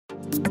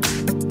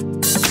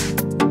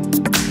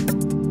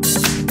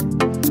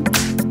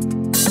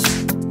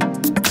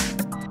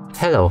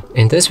Hello,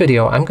 in this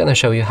video I'm gonna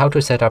show you how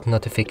to set up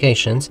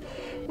notifications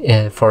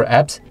for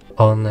apps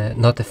on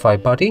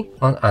Notifybuddy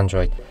on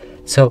Android.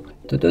 So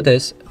to do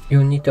this,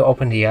 you need to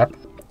open the app,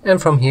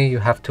 and from here you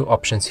have two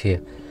options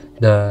here: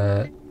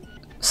 the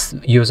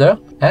user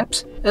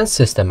apps and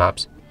system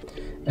apps.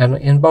 And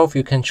in both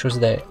you can choose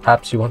the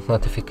apps you want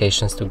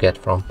notifications to get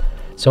from.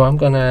 So I'm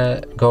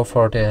gonna go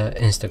for the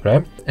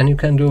Instagram, and you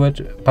can do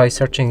it by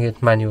searching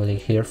it manually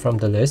here from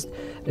the list.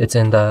 It's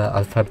in the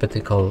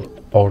alphabetical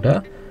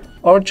order,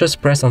 or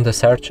just press on the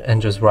search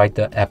and just write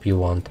the app you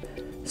want.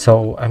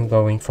 So I'm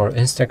going for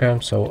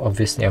Instagram, so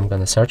obviously I'm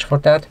gonna search for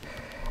that,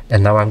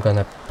 and now I'm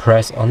gonna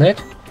press on it,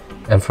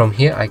 and from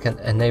here I can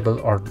enable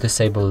or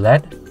disable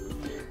LED,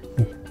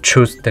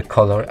 choose the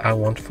color I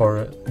want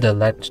for the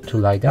LED to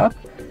light up,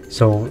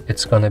 so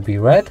it's gonna be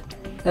red,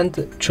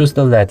 and choose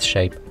the LED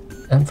shape.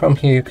 And from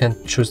here you can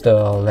choose the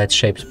LED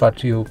shapes,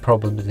 but you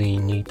probably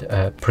need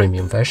a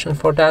premium version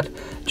for that,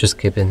 just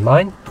keep in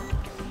mind.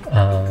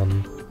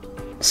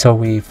 So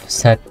we've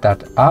set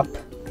that up.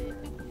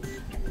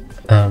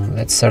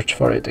 Let's search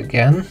for it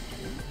again.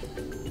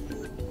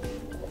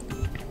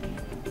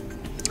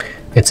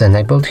 It's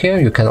enabled here.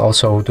 You can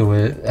also do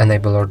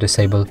enable or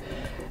disable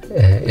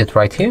it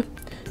right here.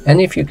 And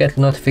if you get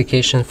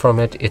notification from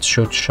it, it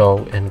should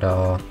show in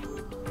the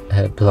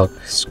block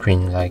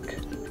screen. Like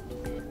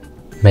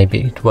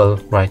maybe it will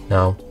right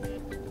now.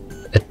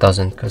 It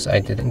doesn't, because I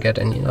didn't get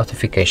any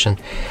notification.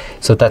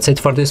 So that's it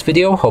for this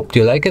video. Hope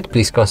you like it.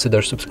 Please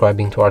consider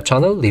subscribing to our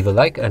channel, leave a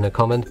like and a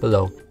comment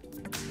below.